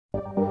Got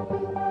it,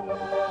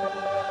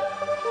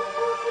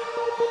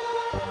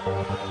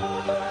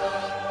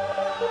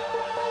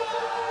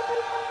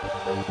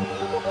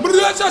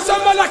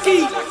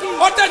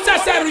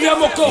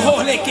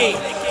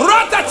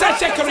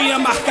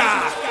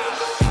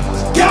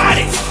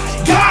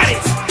 got it,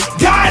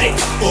 got it.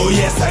 Oh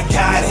yes, I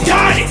got it.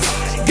 Got it,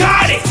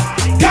 got it,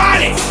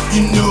 got it.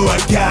 You know I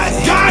got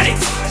it. Got it,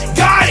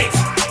 got it,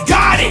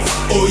 got it.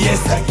 Oh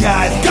yes, I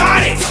got it.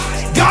 Got it,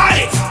 got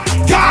it,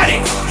 got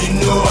it. You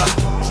know I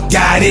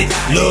got it.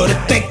 Lord, I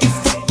thank you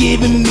for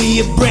giving me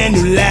a brand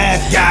new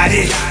life. Got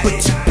it.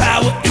 Put your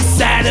power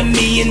inside of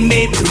me and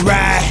made me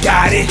right.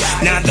 Got it.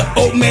 Now the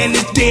old man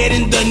is dead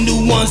and the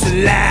new one's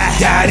alive.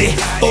 Got it.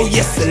 Oh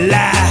yes,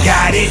 alive.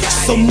 Got it.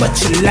 So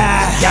much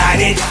alive. Got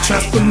it.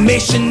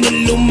 Transformation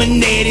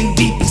illuminating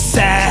deep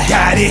inside.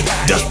 Got it.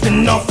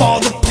 Dusting off all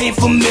the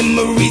painful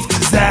memories,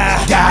 cause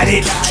I got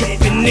it.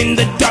 Tripping in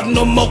the dark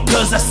no more,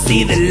 cause I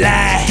see the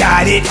light.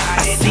 Got it.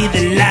 I see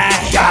the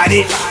light. Got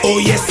it. Oh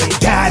yes, I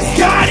got it.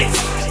 Got it.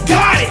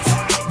 Got it.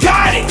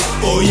 Got it.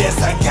 Oh yes,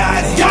 I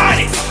got it. Got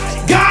it.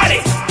 Got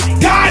it.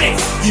 Got it.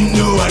 You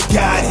know I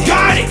got it.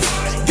 Got it.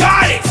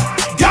 Got it.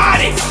 Got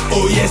it.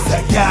 Oh yes,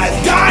 I got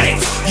it. Got it.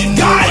 You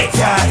know I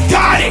got it.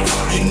 Got it.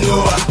 You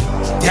know I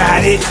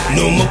got it.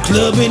 No more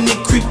clubbing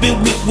and creeping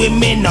with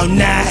women all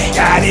night.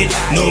 Got it.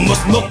 No more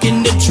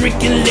smoking or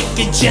drinking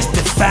liquor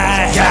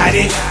justified. Got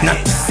it. Not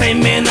the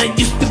same man I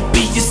used to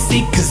be, you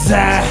see, cause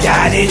I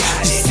got it.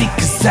 You see,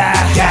 cause I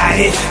got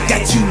it.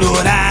 Got you,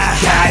 Lord, I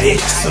got it.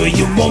 So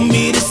you want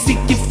me to seek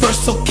you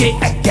first, okay,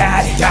 I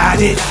got it.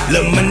 Got it.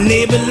 Love my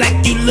neighbor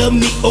like you love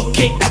me,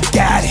 okay, I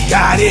got it.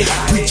 Got it.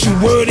 Preach your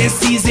word in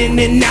season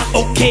and now,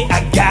 okay,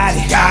 I got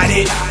it. Got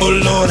it. Oh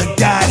Lord, I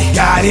got it.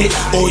 Got it.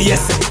 Oh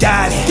yes, I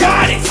got it.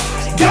 Got it.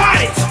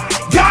 Got it.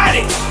 Got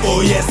it.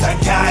 Oh yes, I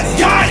got it.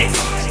 Got it.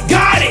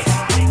 Got it.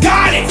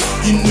 Got it.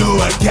 You know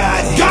I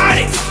got it. Got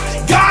it.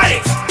 Got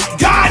it.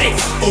 Got it.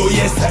 Oh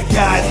yes, I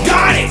got it.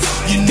 Got it.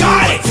 You know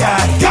I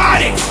got it.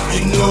 Got it.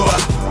 You know I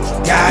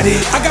got it.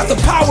 I got the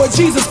power of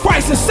Jesus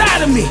Christ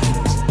inside of me,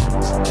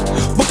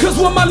 because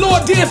what my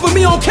Lord did for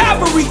me on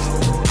Calvary,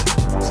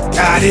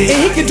 got it.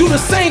 And he can do the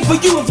same for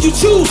you if you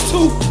choose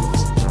to.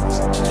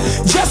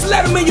 Just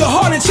let him in your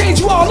heart and change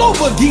you all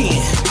over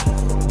again.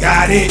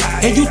 Got it.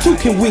 And you too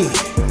can win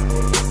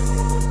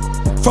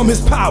from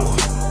his power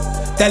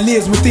that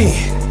lives within,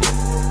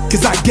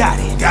 cause I got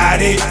it.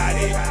 Got it.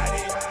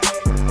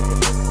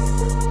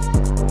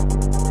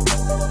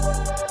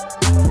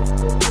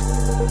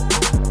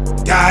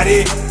 Got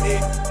it.